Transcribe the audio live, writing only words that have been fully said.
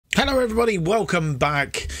Hello everybody, welcome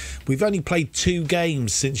back. We've only played 2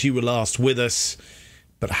 games since you were last with us,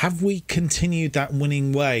 but have we continued that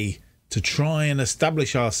winning way to try and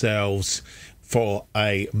establish ourselves for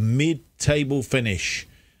a mid-table finish?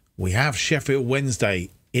 We have Sheffield Wednesday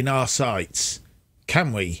in our sights.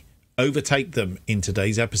 Can we overtake them in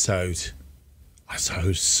today's episode? I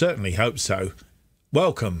certainly hope so.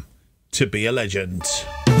 Welcome to Be a Legend.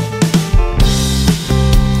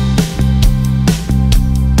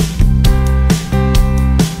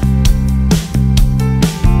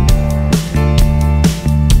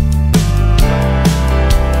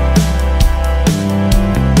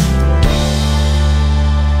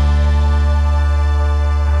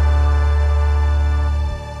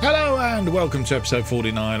 Welcome to episode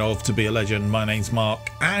 49 of To Be a Legend. My name's Mark,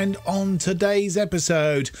 and on today's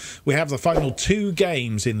episode we have the final 2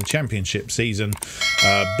 games in the championship season,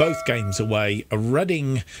 both games away,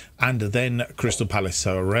 Reading and then Crystal Palace.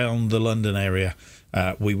 So around the London area,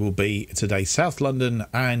 we will be today South London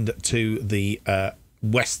and to the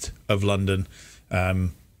west of London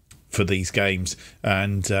for these games,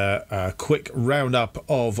 and a quick roundup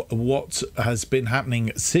of what has been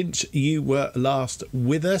happening since you were last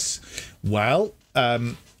with us. Well,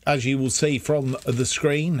 as you will see from the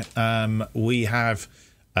screen, we have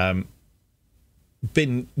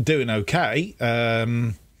been doing okay.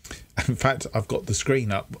 In fact, I've got the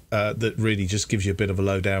screen up that really just gives you a bit of a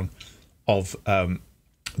lowdown of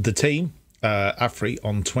the team. Afri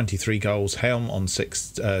on 23 goals, Helm on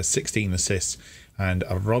 16 assists, and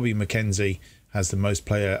Robbie McKenzie has the most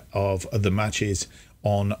player of the matches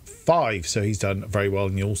on 5. So he's done very well.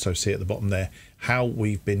 And you also see at the bottom there how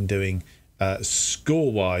we've been doing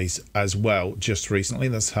score-wise as well just recently.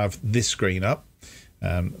 Let's have this screen up.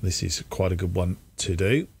 This is quite a good one to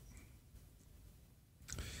do.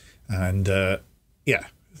 And yeah,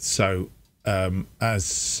 so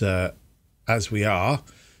as we are,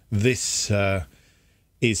 this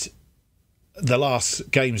is the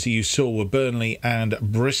last games that you saw were Burnley and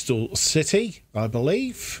Bristol City, I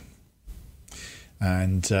believe.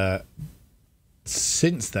 And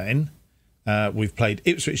since then, we've played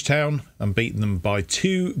Ipswich Town and beaten them by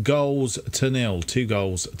 2-0. 2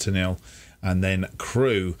 goals to nil. And then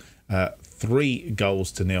Crewe,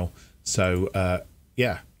 3-0. So,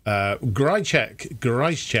 yeah. Grajcek,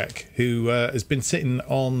 who has been sitting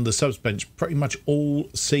on the subs bench pretty much all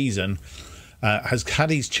season, has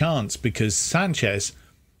had his chance because Sanchez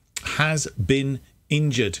has been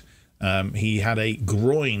injured. He had a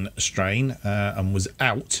groin strain and was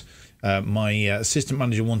out. My assistant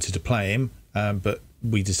manager wanted to play him, but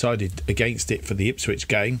we decided against it for the Ipswich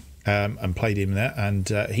game and played him there, and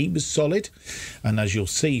he was solid. And as you'll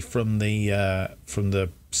see from the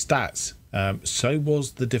stats, so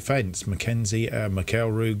was the defence. Mackenzie,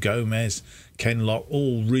 McElroy, Gomez, Kenlock,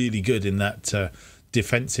 all really good in that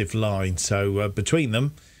defensive line. So between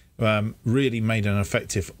them, really made an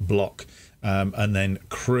effective block. And then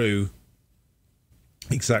Crewe,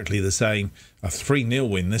 exactly the same. A 3-0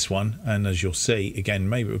 win this one. And as you'll see, again,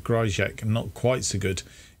 maybe with Grajcek not quite so good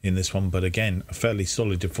in this one, but again, a fairly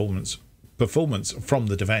solid performance from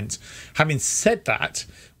the defence. Having said that,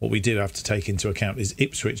 what we do have to take into account is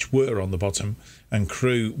Ipswich were on the bottom and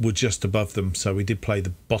Crewe were just above them, so we did play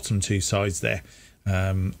the bottom 2 sides there,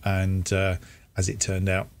 and as it turned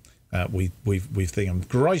out, we've thinking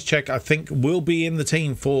Grajcek, I think, will be in the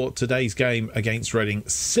team for today's game against Reading,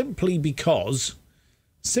 simply because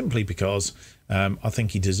I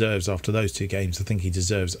think he deserves, after those 2 games, I think he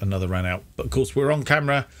deserves another run out. But of course, we're on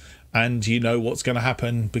camera, and you know what's going to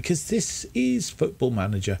happen because this is Football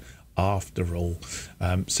Manager after all.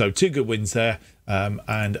 So 2 good wins there,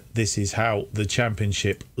 and this is how the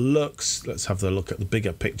championship looks. Let's have a look at the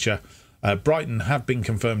bigger picture. Brighton have been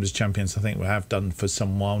confirmed as champions. I think we have done for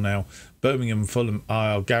some while now. Birmingham and Fulham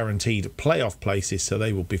are guaranteed playoff places, so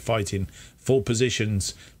they will be fighting for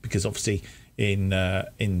positions, because obviously in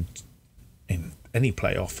any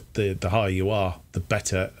playoff, the higher you are, the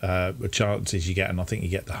better chances you get, and I think you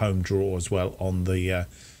get the home draw as well on the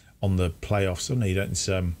playoffs. Oh no, you don't.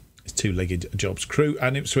 It's 2-legged jobs. Crewe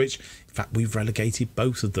and Ipswich. In fact, we've relegated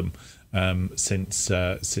both of them since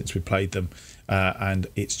we played them, and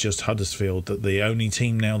it's just Huddersfield that the only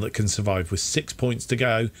team now that can survive with 6 points to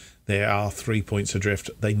go. They are 3 points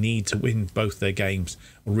adrift. They need to win both their games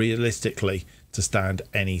realistically to stand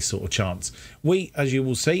any sort of chance. We, as you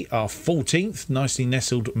will see, are 14th, nicely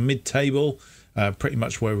nestled mid-table, pretty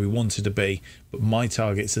much where we wanted to be. But my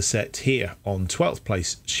targets are set here on 12th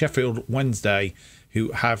place, Sheffield Wednesday,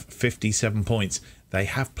 who have 57 points. They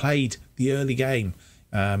have played the early game,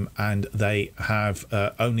 and they have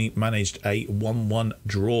only managed a 1-1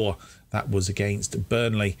 draw That was against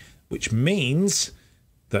Burnley, which means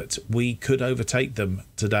that we could overtake them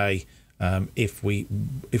today if we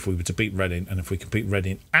were to beat Reading, and if we could beat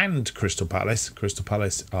Reading and Crystal Palace. Crystal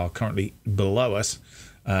Palace are currently below us.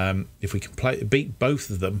 If we can beat both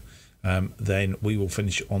of them, then we will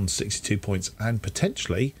finish on 62 points, and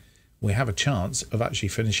potentially we have a chance of actually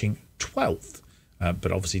finishing 12th.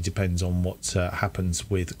 But obviously depends on what happens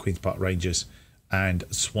with Queen's Park Rangers and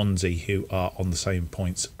Swansea, who are on the same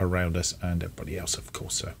points around us, and everybody else, of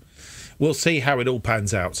course. So we'll see how it all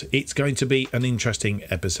pans out. It's going to be an interesting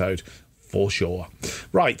episode for sure.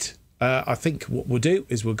 Right, I think what we'll do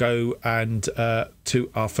is we'll go and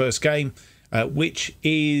to our first game, which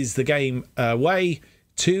is the game away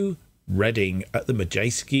to Reading at the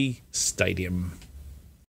Madejski Stadium.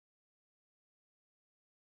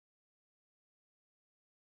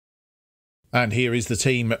 And here is the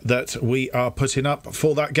team that we are putting up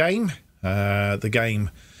for that game. The game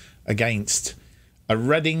against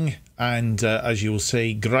Reading. And as you will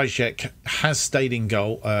see, Grajek has stayed in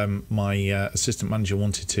goal. My assistant manager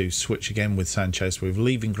wanted to switch again with Sanchez. We're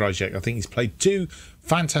leaving Grajek. I think he's played 2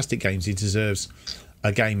 fantastic games. He deserves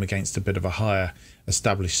a game against a bit of a higher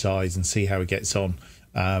established side and see how he gets on.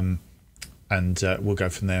 And we'll go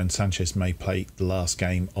from there, and Sanchez may play the last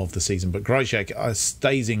game of the season. But Grajek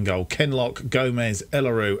stays in goal. Kenlock, Gomez,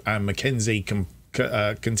 Elaru and Mackenzie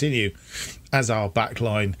continue as our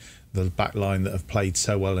backline, the backline that have played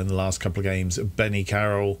so well in the last couple of games. Bobby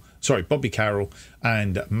Carroll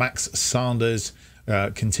and Max Sanders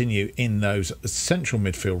continue in those central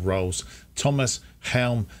midfield roles. Thomas,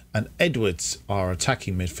 Helm and Edwards are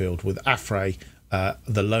attacking midfield, with Afray,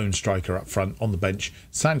 the lone striker, up front. On the bench,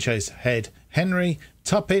 Sanchez, Head, Henry,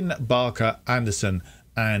 Tuppin, Barker, Anderson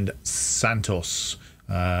and Santos.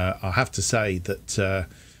 I have to say that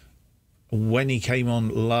when he came on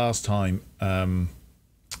last time,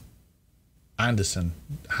 Anderson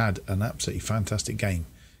had an absolutely fantastic game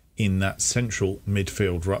in that central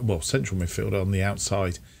midfield. Central midfield on the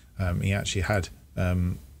outside. He actually had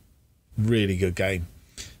really good game.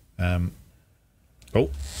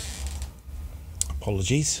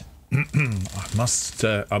 Apologies. I must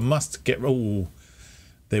get. Oh,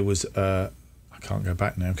 there was. I can't go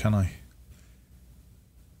back now, can I?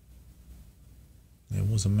 There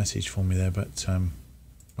was a message for me there, but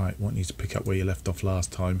right. Want you to pick up where you left off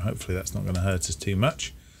last time. Hopefully, that's not going to hurt us too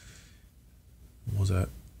much. There was a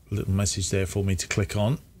little message there for me to click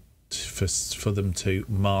on for them to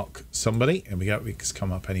mark somebody. Here we go. It's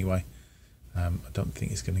come up anyway. I don't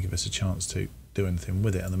think it's going to give us a chance to do anything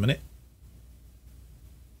with it at the minute.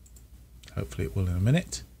 Hopefully it will in a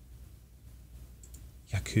minute.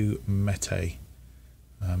 Yaku Mete.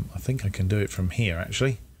 I think I can do it from here,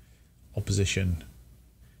 actually. Opposition.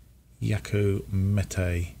 Yaku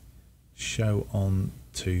Mete. Show on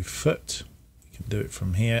to foot. You can do it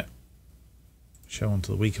from here. Show on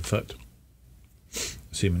to the weaker foot.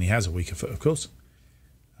 Assuming he has a weaker foot, of course.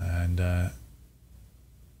 And I'll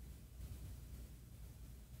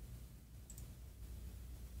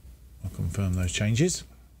confirm those changes.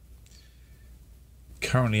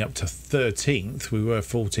 Currently up to 13th. We were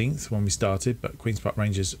 14th when we started, but Queen's Park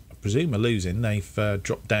Rangers, I presume, are losing. They've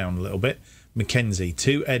dropped down a little bit. Mackenzie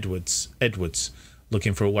to Edwards. Edwards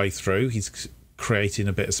looking for a way through. He's creating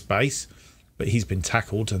a bit of space, but he's been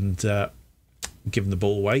tackled and given the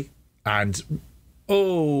ball away. And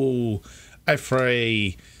Efrey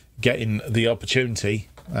getting the opportunity.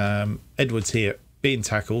 Edwards here being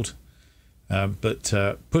tackled, but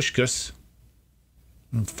Pushkas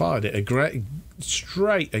and fired it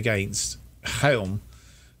straight against Helm,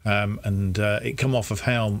 and it come off of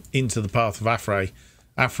Helm into the path of Afray.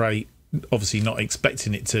 Afray, obviously not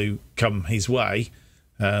expecting it to come his way,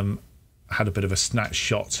 had a bit of a snatch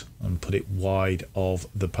shot and put it wide of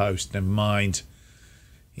the post. Never mind.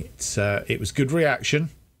 It was good reaction.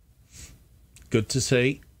 Good to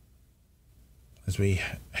see as we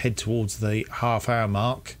head towards the half-hour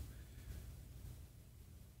mark.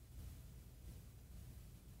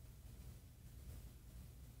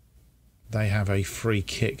 They have a free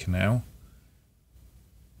kick now.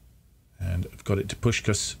 And I've got it to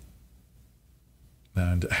Pushkas.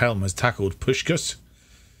 And Helm has tackled Pushkas.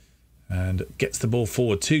 And gets the ball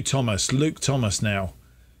forward to Thomas. Luke Thomas now.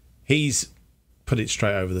 He's put it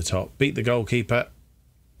straight over the top. Beat the goalkeeper.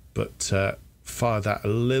 But fired that a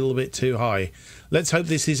little bit too high. Let's hope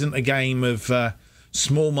this isn't a game of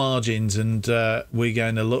small margins. And we're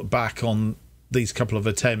going to look back on these couple of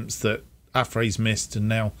attempts that Afray's missed. And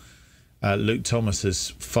now Luke Thomas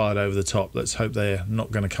has fired over the top. Let's hope they're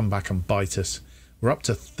not going to come back and bite us. We're up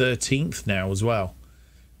to 13th now as well,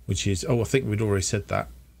 which is... I think we'd already said that.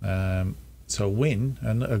 So a win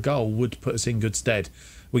and a goal would put us in good stead.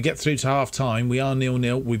 We get through to half-time. We are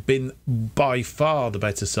 0-0. We've been by far the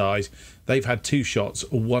better side. They've had 2 shots,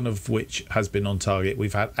 one of which has been on target.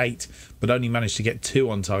 We've had 8, but only managed to get 2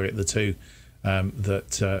 on target. The 2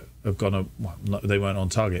 that have gone... Well, they weren't on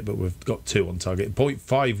target, but we've got 2 on target.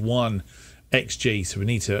 0.51 XG, so we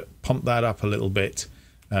need to pump that up a little bit.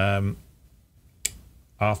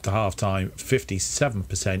 After half-time,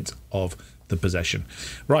 57% of the possession.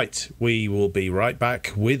 Right, we will be right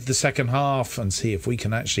back with the second half and see if we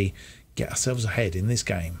can actually get ourselves ahead in this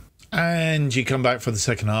game. And you come back for the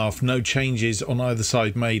second half. No changes on either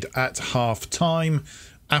side made at half-time.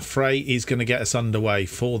 Afray is going to get us underway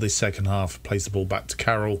for this second half. Plays the ball back to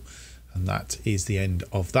Carroll, and that is the end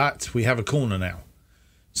of that. We have a corner now.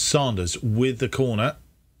 Sanders with the corner.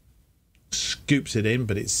 Scoops it in,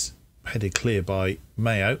 but it's headed clear by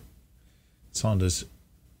Mayo. Sanders,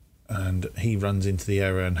 and he runs into the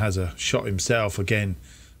area and has a shot himself again.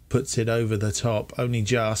 Puts it over the top, only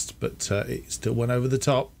just, but it still went over the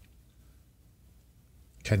top.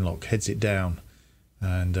 Kenlock heads it down,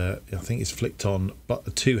 and I think it's flicked on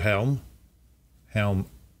but to Helm. Helm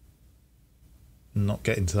not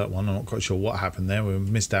getting to that one. I'm not quite sure what happened there. We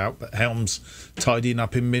missed out, but Helm's tidying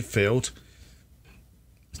up in midfield.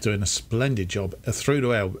 He's doing a splendid job. Through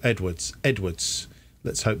to Edwards.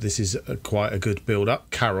 Let's hope this is quite a good build-up.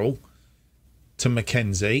 Carroll to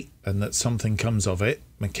Mackenzie, and that something comes of it.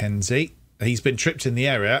 Mackenzie, he's been tripped in the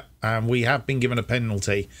area, and we have been given a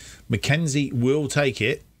penalty. Mackenzie will take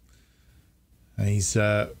it. He's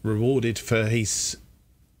rewarded for his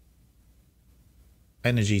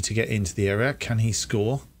energy to get into the area. Can he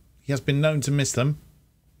score? He has been known to miss them,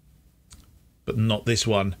 but not this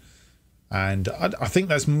one. And I think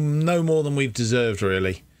that's no more than we've deserved,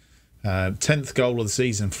 really. 10th goal of the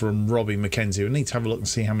season from Robbie Mackenzie. We need to have a look and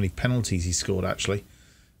see how many penalties he scored, actually,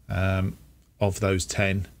 of those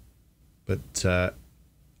 10. But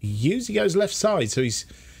he usually goes left side, so he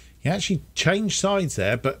actually changed sides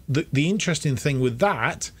there. But the interesting thing with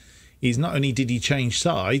that is not only did he change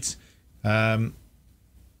sides,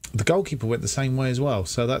 the goalkeeper went the same way as well.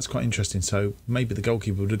 So that's quite interesting. So maybe the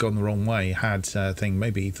goalkeeper would have gone the wrong way,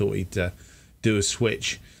 maybe he thought he'd do a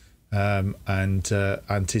switch. And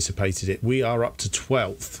anticipated it. We are up to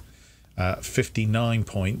 12th, 59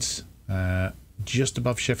 points, just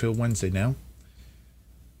above Sheffield Wednesday now.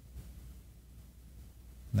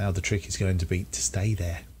 Now the trick is going to be to stay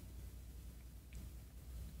there.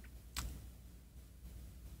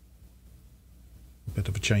 A bit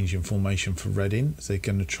of a change in formation for Reading, as they're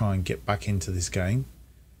going to try and get back into this game.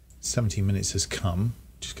 70 minutes has come.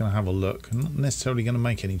 Just going to have a look. I'm not necessarily going to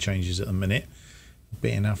make any changes at the minute.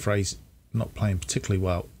 Being Afray's not playing particularly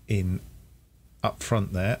well in up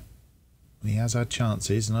front there. He has had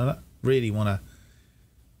chances, and I don't really want to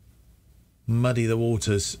muddy the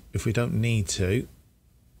waters if we don't need to.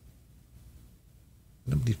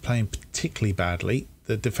 Nobody's playing particularly badly.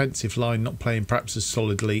 The defensive line not playing perhaps as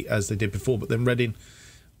solidly as they did before, but then Reading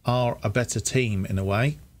are a better team in a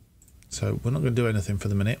way. So we're not going to do anything for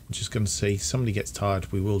the minute. We're just going to see. Somebody gets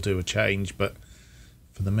tired, we will do a change, but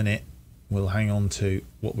for the minute we'll hang on to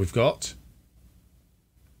what we've got.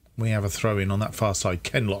 We have a throw-in on that far side.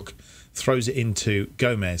 Kenlock throws it into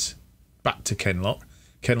Gomez. Back to Kenlock.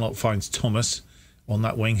 Kenlock finds Thomas on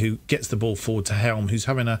that wing, who gets the ball forward to Helm, who's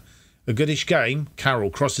having a goodish game.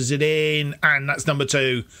 Carroll crosses it in, and that's number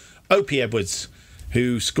 2. Opie Edwards,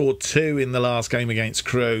 who scored 2 in the last game against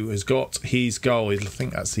Crewe, has got his goal. I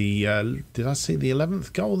think that's the... did I see the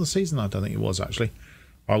 11th goal of the season? I don't think it was, actually.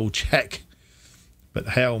 I will check. But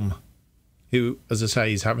Helm, who, as I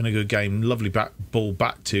say, is having a good game. Lovely ball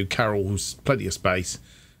back to Carroll, who's plenty of space.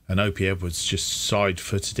 And Opie Edwards just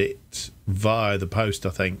side-footed it via the post, I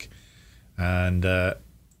think. And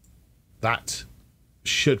that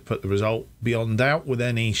should put the result beyond doubt, with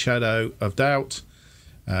any shadow of doubt.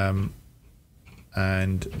 And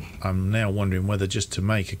I'm now wondering whether just to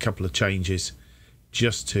make a couple of changes,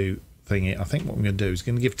 just to thing it. I think what I'm going to do is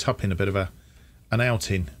going to give Tuppin a bit of an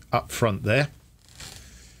outing up front there.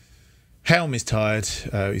 Helm is tired.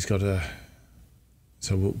 He's got a...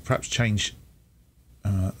 So we'll perhaps change...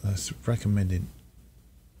 that's recommended.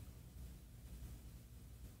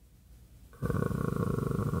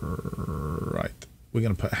 Right. We're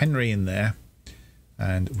going to put Henry in there.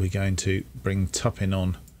 And we're going to bring Tuppin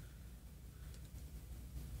on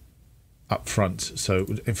up front. So,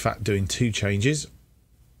 in fact, doing 2 changes.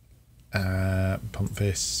 Pump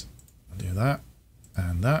this. Do that.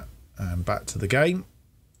 And that. And back to the game.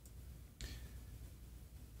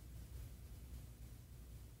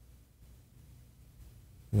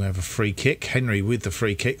 We have a free kick. Henry with the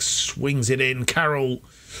free kick swings it in. Carroll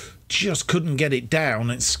just couldn't get it down.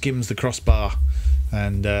 It skims the crossbar,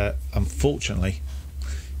 and unfortunately,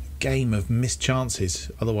 game of missed chances.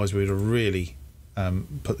 Otherwise, we would have really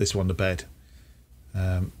put this one to bed.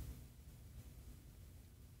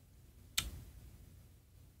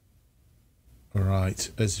 Right,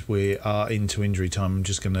 as we are into injury time, I'm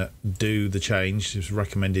just going to do the change. It's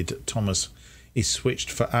recommended Thomas is switched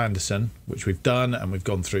for Anderson, which we've done, and we've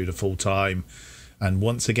gone through to full time. And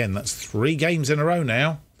once again, that's 3 games in a row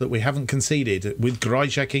now that we haven't conceded, with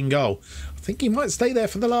Grajek in goal. I think he might stay there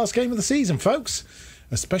for the last game of the season, folks,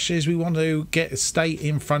 especially as we want to stay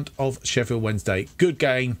in front of Sheffield Wednesday. Good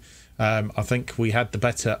game. I think we had the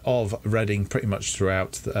better of Reading pretty much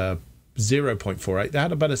throughout. 0.48. They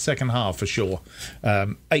had a better second half for sure.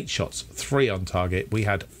 8 shots, 3 on target. We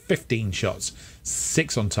had 15 shots,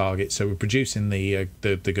 6 on target. So we're producing the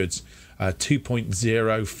goods.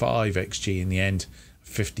 2.05 XG in the end.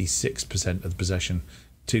 56% of the possession.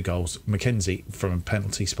 2 goals. Mackenzie from a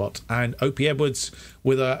penalty spot, and Opie Edwards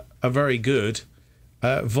with a very good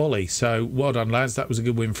volley. So well done, lads. That was a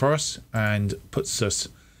good win for us and puts us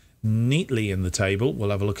neatly in the table.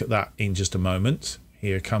 We'll have a look at that in just a moment.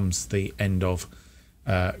 Here comes the end of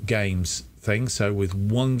games thing. So with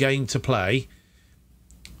 1 game to play,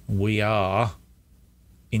 we are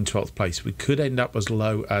in 12th place. We could end up as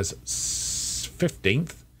low as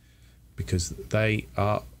 15th because they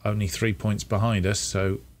are only 3 points behind us.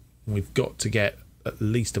 So we've got to get at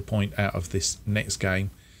least a point out of this next game.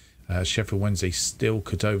 Sheffield Wednesday still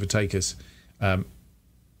could overtake us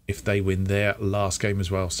if they win their last game as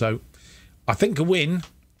well. So I think a win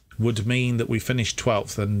would mean that we finished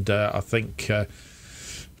 12th, and I think,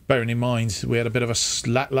 bearing in mind we had a bit of a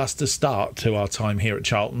lacklustre start to our time here at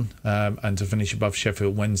Charlton, and to finish above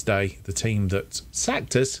Sheffield Wednesday, the team that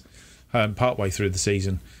sacked us partway through the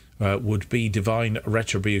season, would be divine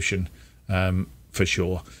retribution for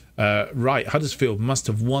sure. Right, Huddersfield must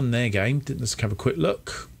have won their game. Let's have a quick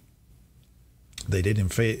look. They did.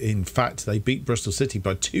 In fact, they beat Bristol City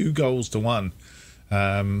by 2-1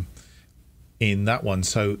 in that one.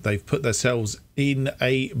 So they've put themselves in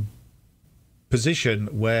a position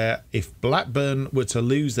where if Blackburn were to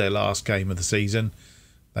lose their last game of the season,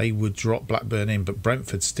 they would drop Blackburn in. But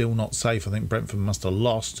Brentford's still not safe. I think Brentford must have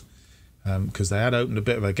lost because they had opened a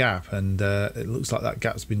bit of a gap, and it looks like that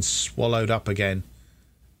gap's been swallowed up again.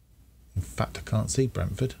 In fact, I can't see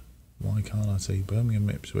Brentford. Why can't I see Birmingham,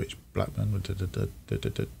 Ipswich, Blackburn?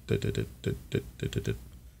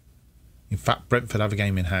 In fact, Brentford have a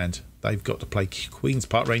game in hand. They've got to play Queen's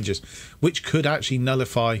Park Rangers, which could actually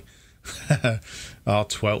nullify our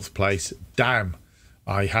 12th place. Damn,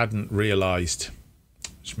 I hadn't realised.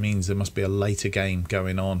 Which means there must be a later game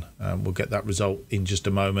going on. We'll get that result in just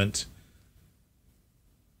a moment.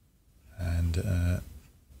 And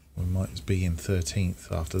we might be in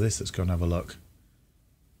 13th after this. Let's go and have a look.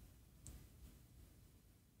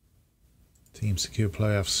 Team secure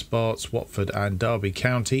playoff spots. Watford and Derby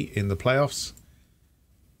County in the playoffs.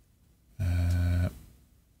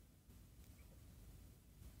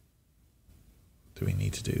 Do we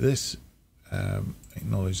need to do this?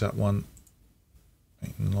 Acknowledge that one.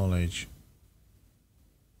 Acknowledge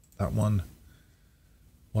that one.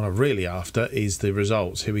 What I'm really after is the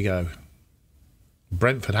results. Here we go.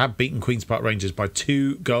 Brentford have beaten Queen's Park Rangers by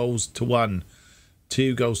 2-1.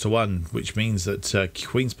 2-1, which means that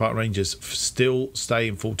Queen's Park Rangers still stay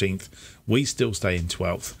in 14th. We still stay in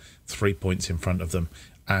 12th, 3 points in front of them.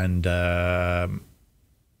 And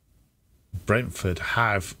Brentford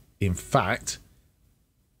have, in fact,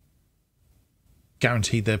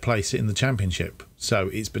 guaranteed their place in the Championship. So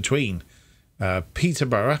it's between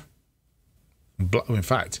Peterborough. In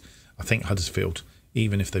fact, I think Huddersfield,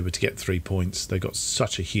 even if they were to get 3 points, they got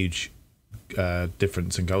such a huge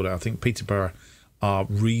difference in goal. I think Peterborough are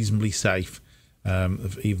reasonably safe.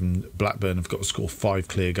 Even Blackburn have got to score 5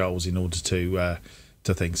 clear goals in order to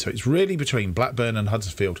think. So it's really between Blackburn and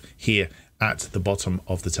Huddersfield here at the bottom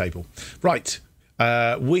of the table. Right,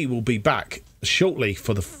 we will be back shortly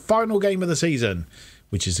for the final game of the season,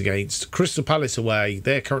 which is against Crystal Palace away.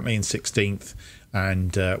 They're currently in 16th,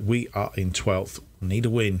 and we are in 12th. We need a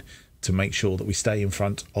win to make sure that we stay in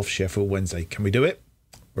front of Sheffield Wednesday. Can we do it?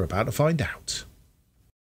 We're about to find out.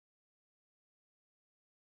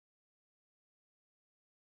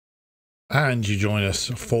 And you join us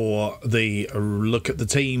for the look at the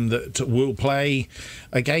team that will play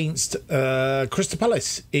against Crystal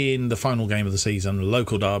Palace in the final game of the season,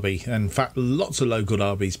 local derby. In fact, lots of local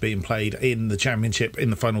derbies being played in the Championship in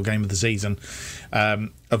the final game of the season.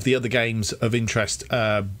 Of the other games of interest,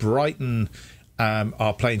 Brighton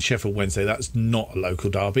are playing Sheffield Wednesday. That's not a local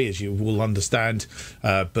derby, as you will understand.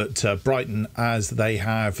 But Brighton, as they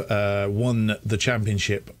have won the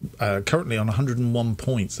championship, currently on 101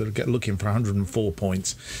 points. They're looking for 104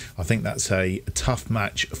 points. I think that's a tough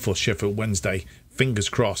match for Sheffield Wednesday. Fingers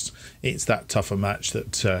crossed it's that tougher match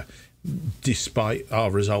that, despite our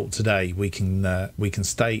result today, we can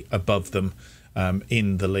stay above them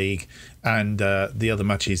in the league. And the other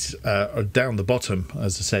matches are down the bottom.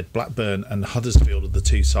 As I said, Blackburn and Huddersfield are the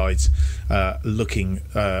two sides looking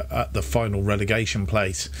at the final relegation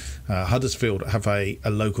place. Huddersfield have a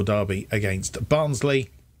local derby against Barnsley,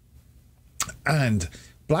 and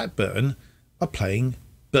Blackburn are playing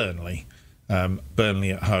Burnley.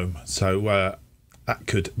 Burnley at home. So that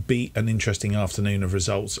could be an interesting afternoon of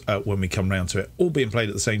results when we come round to it. All being played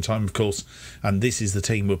at the same time, of course. And this is the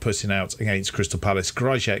team we're putting out against Crystal Palace.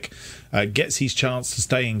 Grajek gets his chance to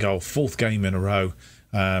stay in goal, 4th game in a row.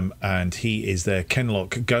 And he is there.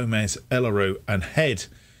 Kenlock, Gomez, Elaru and Head.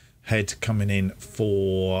 Head coming in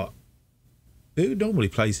for... Who normally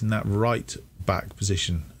plays in that right back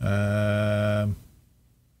position? I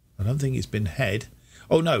don't think it's been Head.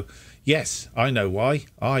 Oh, no. Yes, I know why.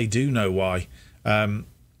 I do know why.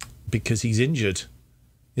 Because he's injured,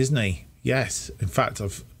 isn't he? Yes. In fact,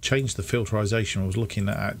 I've changed the filterisation. I was looking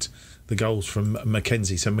at the goals from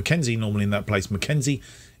Mackenzie. So Mackenzie normally in that place. Mackenzie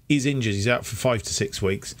is injured. He's out for 5 to 6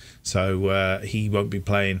 weeks, so he won't be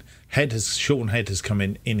playing. Sean Head has come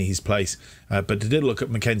in his place. But I did look at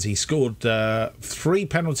Mackenzie. He scored 3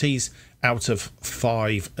 penalties out of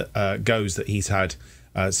 5 goes that he's had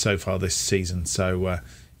so far this season. So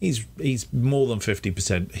he's more than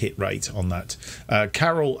 50% hit rate on that.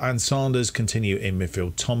 Carroll and Sanders continue in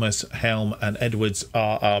midfield. Thomas, Helm and Edwards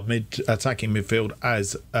are our attacking midfield,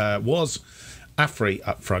 as was Afri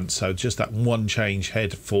up front. So just that one change.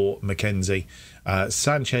 Head for Mackenzie.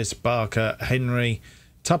 Sanchez, Barker, Henry,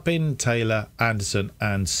 Tuppin, Taylor, Anderson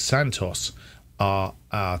and Santos are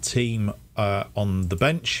our team on the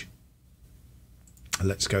bench.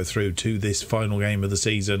 Let's go through to this final game of the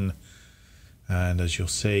season. And as you'll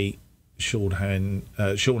see, Sean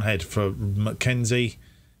Head for Mackenzie.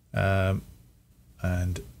 And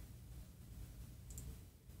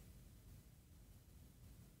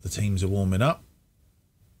the teams are warming up.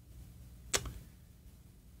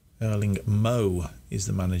 Erling Moe is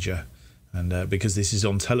the manager. And because this is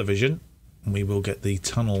on television, we will get the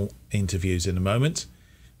tunnel interviews in a moment.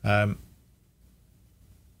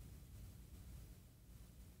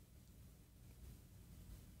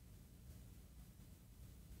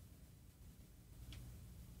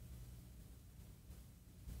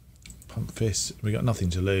 Pump fist. We got nothing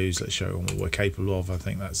to lose. Let's show them what we're capable of. I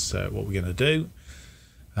think that's what we're going to do.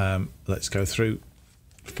 Let's go through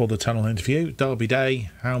for the tunnel interview. Derby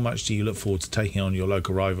day. How much do you look forward to taking on your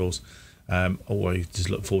local rivals? Always just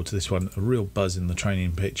look forward to this one. A real buzz in the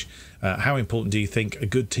training pitch. How important do you think a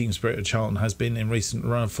good team spirit at Charlton has been in recent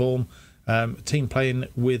run of form? Team playing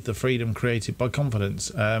with the freedom created by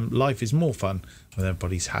confidence. Life is more fun when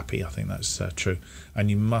everybody's happy. I think that's true. And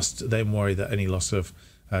you must then worry that any loss of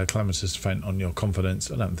calamitous event on your confidence.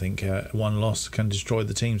 I don't think one loss can destroy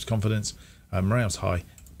the team's confidence. Morale's high.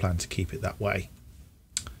 Plan to keep it that way.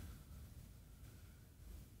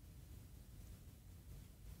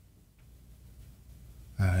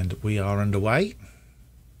 And we are underway.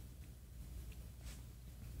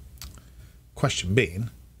 Question being,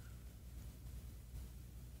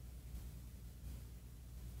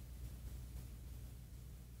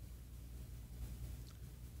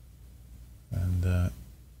 and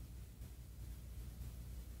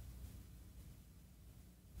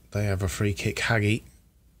they have a free kick. Haggy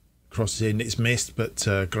crosses in. It's missed, but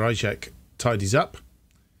Grajek tidies up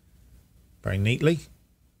very neatly.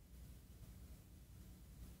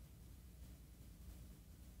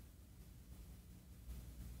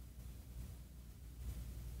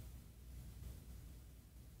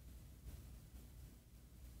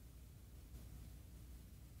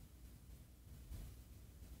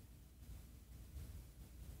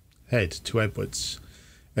 Head to Edwards.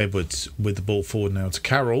 Edwards with the ball forward now to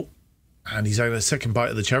Carroll. And he's had a second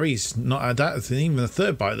bite of the cherry. He's not had that. Even the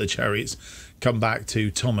third bite of the cherry. It's come back to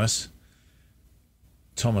Thomas.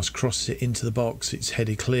 Thomas crosses it into the box. It's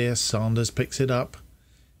headed clear. Sanders picks it up.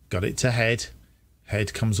 Got it to Head.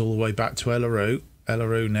 Head comes all the way back to Elaru.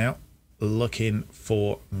 Elaru now looking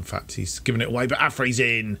for... In fact, he's given it away, but Afre's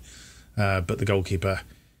in. But the goalkeeper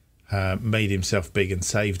made himself big and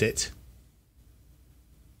saved it.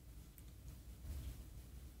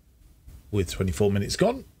 With 24 minutes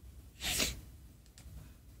gone.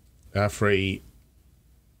 Afri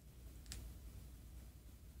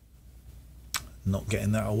not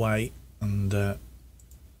getting that away. And I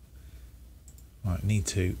need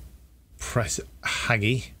to press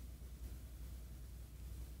Haggy.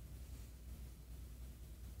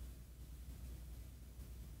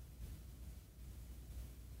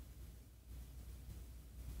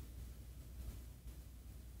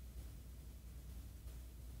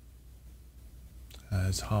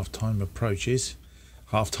 As half-time approaches.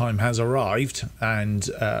 Half-time has arrived, and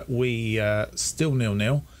we still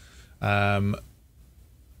 0-0.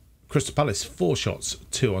 Crystal Palace 4 shots,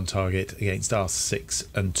 2 on target against us 6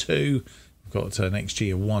 and 2. We've got an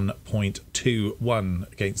XG of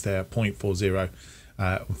 1.21 against their 0.40,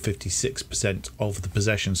 56% of the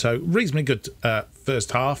possession. So reasonably good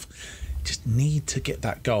first half. Just need to get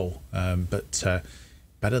that goal, but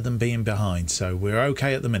better than being behind. So we're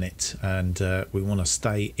okay at the minute, and we want to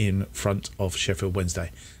stay in front of Sheffield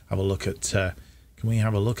Wednesday. Have a look at. Can we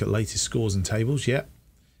have a look at latest scores and tables? Yeah,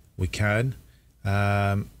 we can.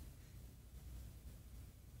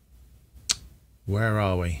 Where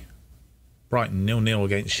are we? Brighton 0-0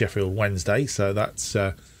 against Sheffield Wednesday. So that's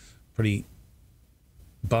pretty.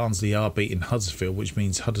 Barnsley are beating Huddersfield, which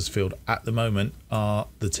means Huddersfield at the moment are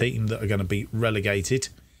the team that are going to be relegated.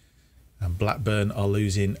 And Blackburn are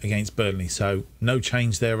losing against Burnley. So no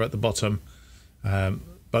change there at the bottom.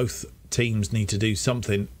 Both teams need to do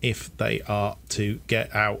something if they are to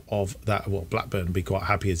get out of that. Well, Blackburn will be quite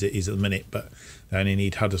happy as it is at the minute, but they only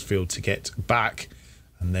need Huddersfield to get back,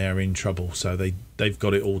 and they're in trouble. So they've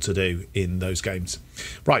got it all to do in those games.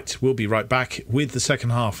 Right, we'll be right back with the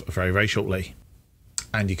second half very, very shortly.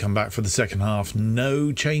 And you come back for the second half.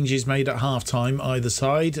 No changes made at half-time either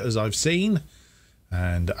side, as I've seen.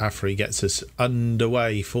 And Afri gets us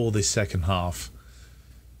underway for this second half.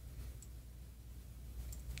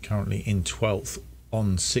 Currently in 12th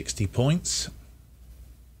on 60 points.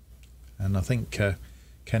 And I think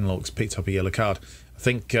Kenlock's picked up a yellow card. I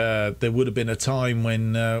think there would have been a time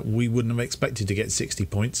when we wouldn't have expected to get 60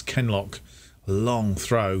 points. Kenlock, long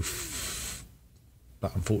throw,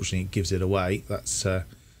 but unfortunately it gives it away. That's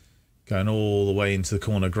going all the way into the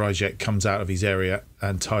corner. Gryjek comes out of his area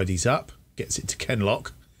and tidies up. Gets it to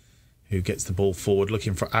Kenlock, who gets the ball forward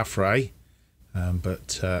looking for Afre,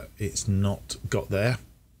 but it's not got there.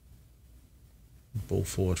 Ball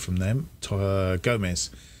forward from them. Gomez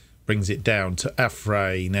brings it down to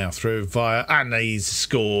Afre, now through via, and he's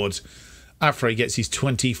scored. Afre gets his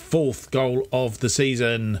 24th goal of the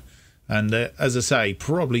season, and as I say,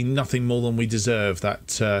 probably nothing more than we deserve.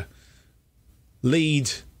 That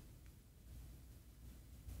lead.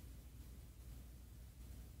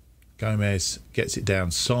 Gomez gets it down.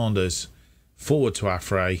 Saunders forward to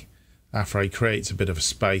Afre. Afre creates a bit of a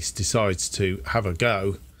space, decides to have a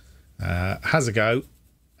go, has a go,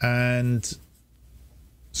 and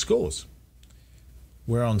scores.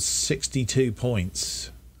 We're on 62 points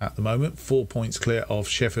at the moment, 4 points clear of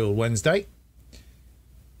Sheffield Wednesday.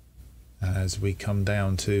 As we come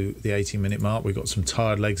down to the 18-minute mark, we've got some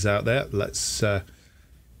tired legs out there. Let's have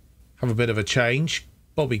a bit of a change.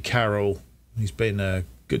 Bobby Carroll, who's been a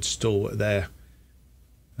good stalwart there.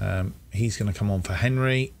 He's going to come on for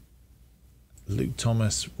Henry. Luke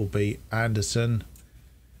Thomas will be Anderson.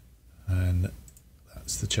 And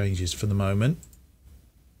that's the changes for the moment.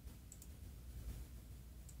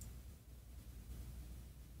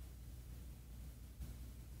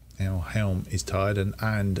 Now Helm is tired,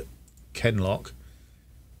 and Kenlock.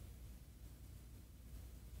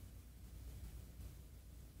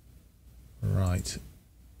 Right.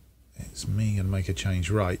 It's me going to make a change.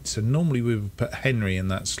 Right, so normally we would put Henry in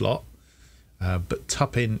that slot, but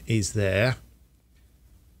Tuppin is there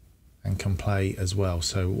and can play as well.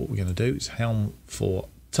 So what we're going to do is Helm for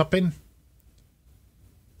Tuppin.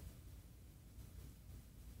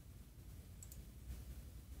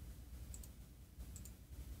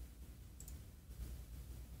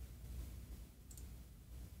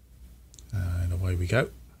 And away we go.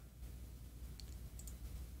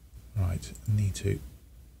 Right, need to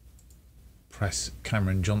press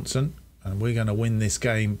Cameron Johnson, and we're going to win this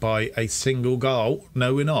game by a single goal.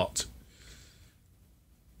 No, we're not.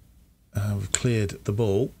 We've cleared the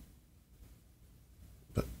ball,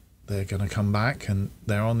 but they're going to come back, and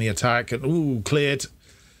they're on the attack. And ooh, cleared.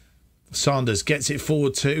 Sanders gets it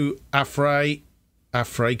forward to Afre.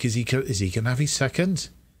 Afre, is he going to have his second?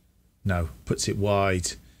 No, puts it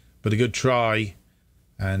wide, but a good try,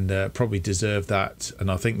 and probably deserved that.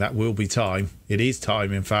 And I think that will be time. It is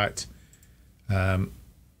time, in fact.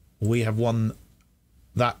 We have won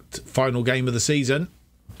that final game of the season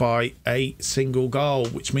by a single goal,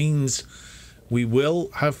 which means we will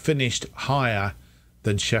have finished higher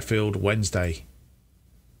than Sheffield Wednesday.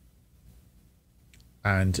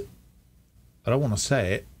 And I don't want to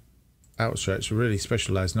say it, outstretched. Really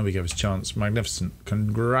special, lads. Nobody gave us a chance. Magnificent.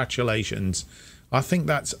 Congratulations. I think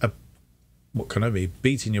that's a... What can I be?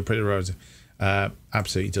 Beating your pretty rose.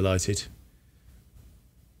 Absolutely delighted.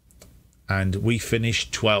 And we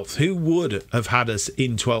finished 12th. Who would have had us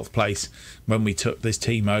in 12th place when we took this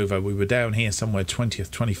team over? We were down here somewhere 20th,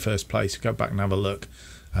 21st place. Go back and have a look.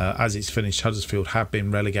 As it's finished, Huddersfield have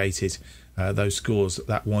been relegated. Those scores,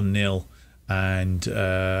 that 1-0. And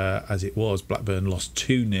as it was, Blackburn lost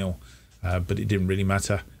 2-0. But it didn't really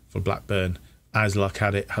matter for Blackburn. As luck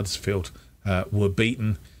had it, Huddersfield were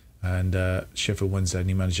beaten. And Sheffield Wednesday,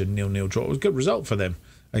 new manager, 0-0 draw. It was a good result for them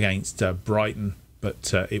against Brighton.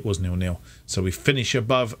 But it was 0-0. So we finish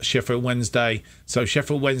above Sheffield Wednesday. So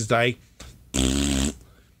Sheffield Wednesday,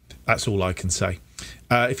 that's all I can say.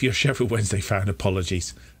 If you're a Sheffield Wednesday fan,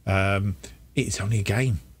 apologies. It's only a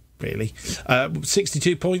game, really.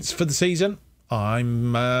 62 points for the season.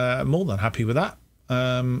 I'm more than happy with that.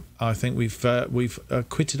 I think we've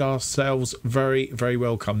acquitted ourselves very, very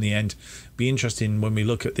well come the end. Be interesting when we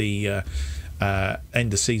look at the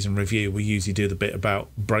end of season review. We usually do the bit about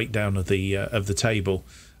breakdown of the table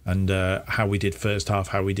and how we did first half,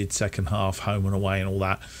 how we did second half, home and away, and all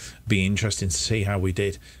that. Be interesting to see how we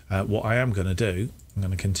did. What I am going to do, I'm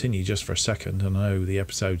going to continue just for a second. I know the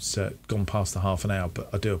episode's gone past the half an hour, but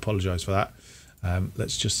I do apologise for that.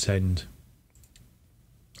 Let's just send.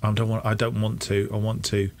 I don't want to. I want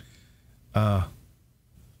to.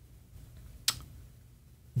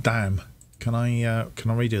 Damn. Can I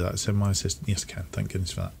redo that? Send my assistant. Yes, I can. Thank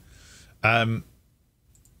goodness for that.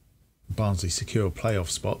 Barnsley secure a playoff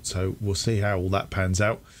spot, so we'll see how all that pans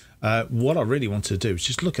out. What I really want to do is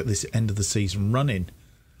just look at this end of the season running,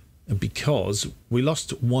 because we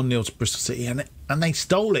lost 1-0 to Bristol City and they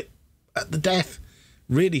stole it at the death.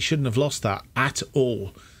 Really shouldn't have lost that at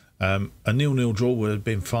all. A 0-0 draw would have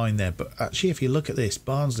been fine there, but actually, if you look at this,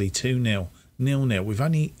 Barnsley 2-0, 0-0. We've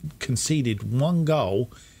only conceded one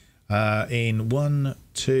goal. In 1,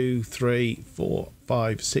 2, 3, 4,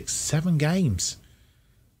 5, 6, 7 games.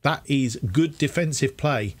 That is good defensive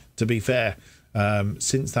play, to be fair.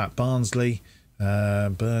 Since that, Barnsley,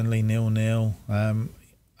 Burnley 0-0, and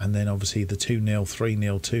then obviously the 2-0,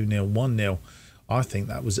 3-0, 2-0, 1-0. I think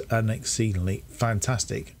that was an exceedingly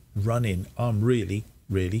fantastic run-in. I'm really,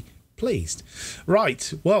 really pleased.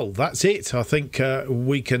 Right, well, that's it. I think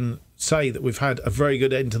we can say that we've had a very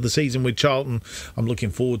good end to the season with Charlton. I'm looking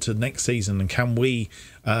forward to next season, and can we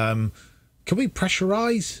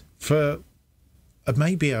pressurise for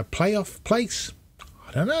maybe a playoff place?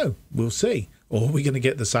 I don't know. We'll see. Or are we going to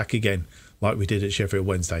get the sack again like we did at Sheffield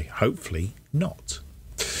Wednesday? Hopefully not.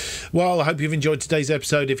 Well, I hope you've enjoyed today's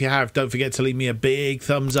episode. If you have, don't forget to leave me a big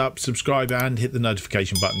thumbs up, subscribe, and hit the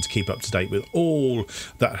notification button to keep up to date with all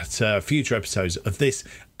that future episodes of this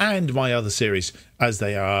and my other series as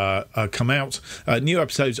they are come out. New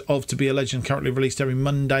episodes of To Be a Legend currently released every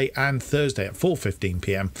Monday and Thursday at 4:15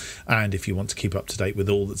 p.m. And if you want to keep up to date with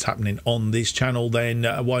all that's happening on this channel, then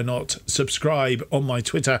why not subscribe on my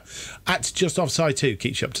Twitter at JustOffside2.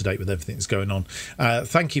 Keeps you up to date with everything that's going on.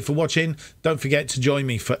 Thank you for watching. Don't forget to join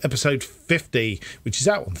me for episode 50, which is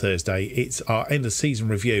out on Thursday. It's our end of season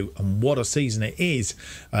review, and what a season it is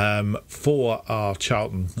for our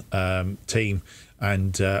Charlton team.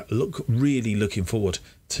 And really looking forward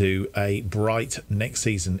to a bright next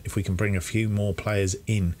season if we can bring a few more players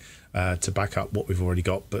in to back up what we've already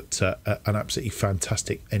got. But an absolutely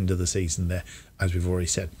fantastic end of the season there, as we've already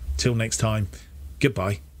said. Till next time,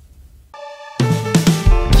 goodbye.